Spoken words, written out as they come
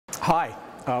Hi,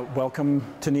 welcome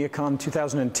to NeoCon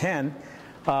 2010.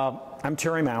 I'm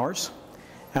Terry Mowers,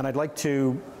 and I'd like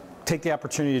to take the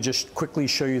opportunity to just quickly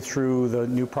show you through the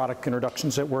new product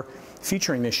introductions that we're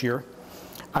featuring this year.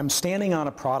 I'm standing on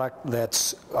a product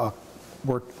that's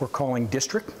we're calling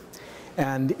District,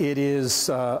 and it is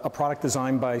a product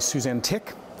designed by Suzanne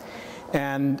Tick.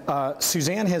 And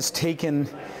Suzanne has taken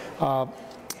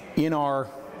in our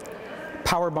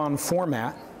Powerbond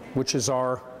format, which is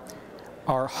our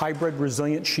hybrid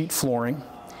resilient sheet flooring,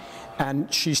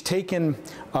 and she's taken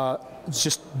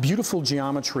just beautiful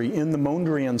geometry in the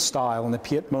Mondrian style, in the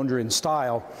Piet Mondrian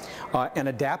style, and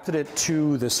adapted it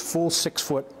to this full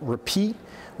 6-foot repeat,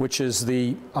 which is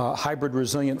the hybrid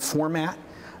resilient format,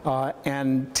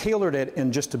 and tailored it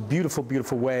in just a beautiful,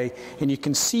 beautiful way. And you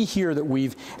can see here that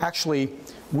we've actually,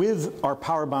 with our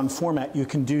Powerbond format, you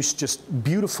can do just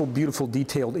beautiful, beautiful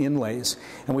detailed inlays.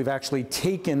 And we've actually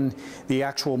taken the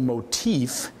actual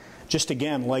motif, just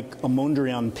again, like a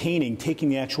Mondrian painting, taking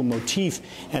the actual motif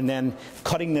and then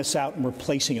cutting this out and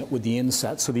replacing it with the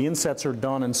insets. So the insets are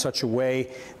done in such a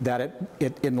way that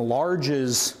it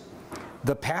enlarges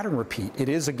the pattern repeat. It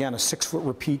is, again, a 6-foot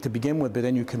repeat to begin with, but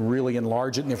then you can really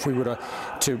enlarge it. And if we were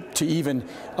to even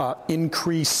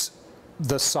increase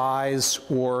the size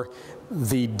or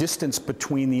the distance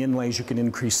between the inlays, you can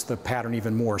increase the pattern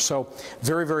even more. So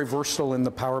very, very versatile in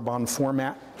the Powerbond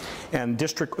format. And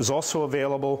District is also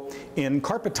available in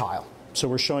carpet tile. So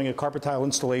we're showing a carpet tile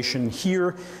installation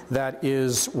here that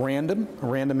is a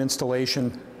random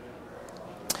installation.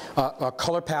 A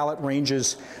color palette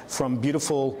ranges from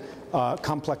beautiful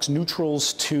complex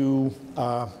neutrals to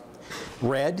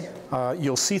red.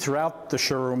 You'll see throughout the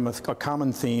showroom a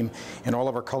common theme in all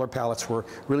of our color palettes. We're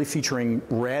really featuring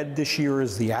red this year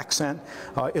as the accent,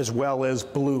 as well as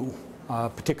blue,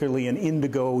 particularly an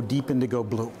indigo, deep indigo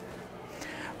blue.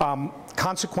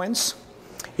 Consequence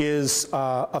is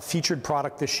a featured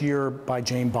product this year by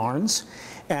Jane Barnes.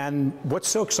 And what's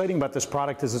so exciting about this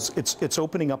product is it's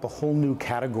opening up a whole new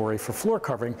category for floor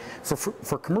covering,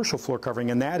 for commercial floor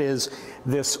covering, and that is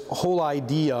this whole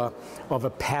idea of a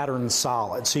pattern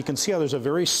solid. So you can see how there's a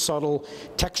very subtle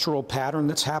textural pattern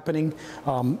that's happening,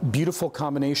 beautiful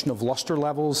combination of luster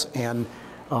levels and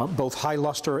both high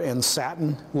luster and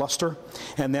satin luster.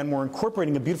 And then we're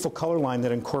incorporating a beautiful color line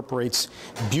that incorporates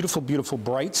beautiful, beautiful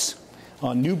brights,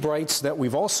 new brights that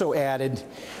we've also added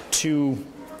to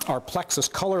our Plexus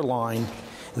color line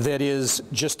that is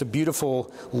just a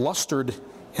beautiful lustered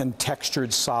and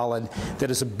textured solid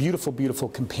that is a beautiful, beautiful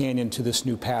companion to this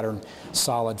new pattern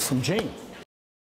solid from Jane.